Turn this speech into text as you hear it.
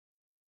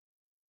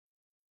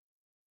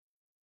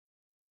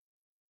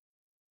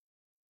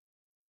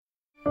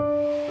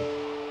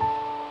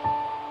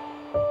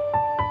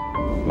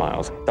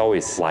Miles. He's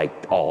always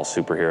liked all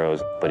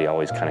superheroes, but he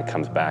always kind of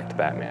comes back to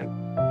Batman.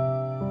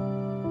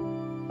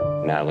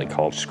 Natalie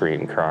called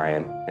screaming,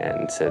 crying,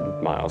 and said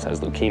Miles has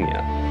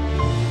leukemia.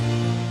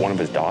 One of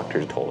his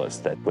doctors told us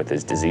that with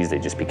his disease, they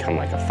just become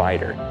like a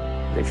fighter.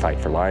 They fight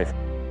for life.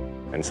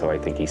 And so I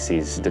think he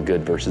sees the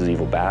good versus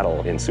evil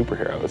battle in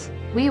superheroes.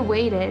 We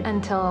waited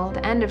until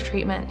the end of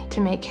treatment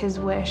to make his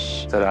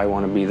wish. Said, I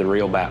want to be the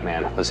real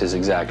Batman, was his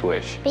exact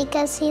wish.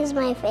 Because he's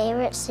my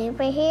favorite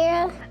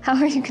superhero. How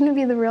are you going to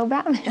be the real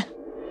Batman?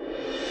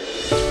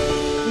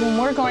 When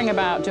we're going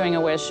about doing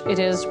a wish, it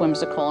is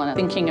whimsical and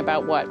thinking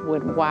about what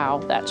would wow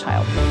that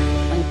child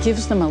and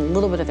gives them a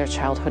little bit of their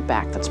childhood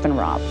back that's been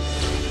robbed.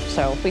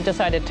 So we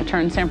decided to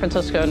turn San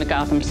Francisco into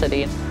Gotham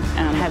City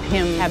and have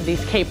him have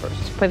these capers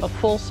with a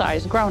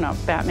full-size grown-up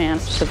Batman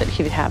so that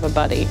he'd have a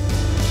buddy.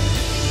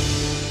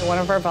 One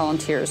of our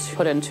volunteers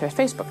put into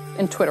Facebook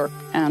and Twitter,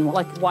 and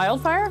like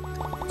wildfire,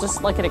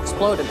 just like it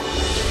exploded.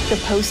 The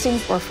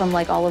postings were from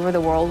like all over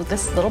the world.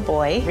 This little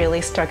boy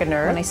really struck a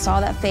nerve. When I saw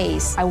that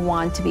face, I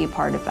wanted to be a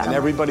part of that. And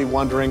everybody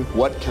wondering,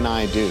 what can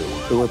I do?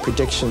 There were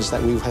predictions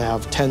that we would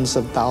have tens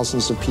of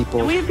thousands of people.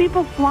 And we had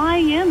people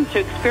flying in to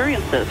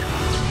experience this.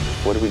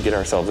 What did we get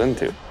ourselves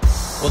into?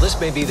 Well, this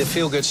may be the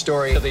feel-good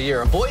story of the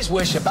year. A boy's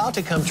wish about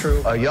to come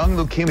true. A young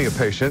leukemia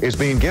patient is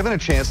being given a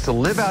chance to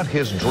live out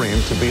his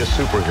dream to be a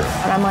superhero.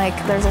 And I'm like,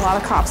 there's a lot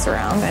of cops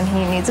around, and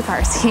he needs a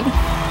car seat.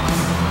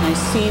 I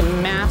see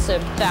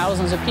massive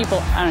thousands of people.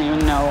 I don't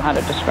even know how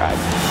to describe.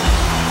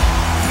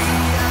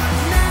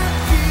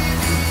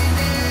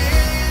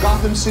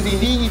 Gotham City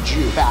needs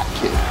you,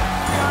 Batkid.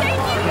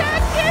 Thank you,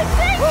 Batkid!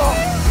 Thank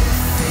you!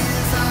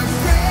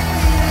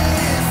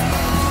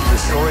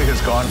 The story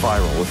has gone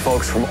viral with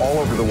folks from all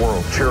over the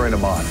world cheering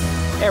him on.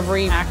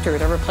 Every actor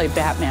that ever played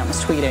Batman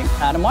was tweeting,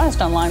 Adam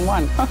West on line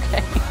 1.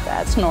 Okay,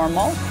 that's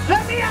normal.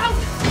 Let me out!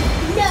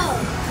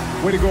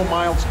 No! Way to go,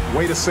 Miles.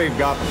 Way to save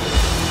Gotham.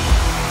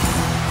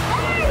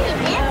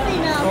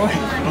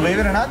 Believe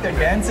it or not, they're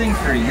dancing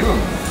for you.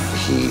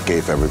 He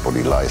gave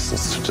everybody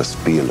license to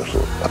just be a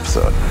little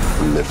absurd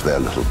and live their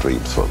little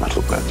dreams for a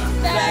little bit.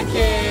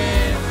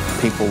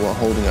 Batkid! People were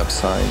holding up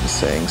signs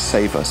saying,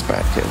 "Save us,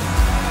 Batkid."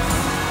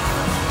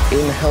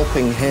 In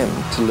helping him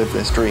to live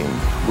this dream,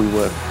 we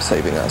were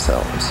saving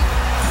ourselves.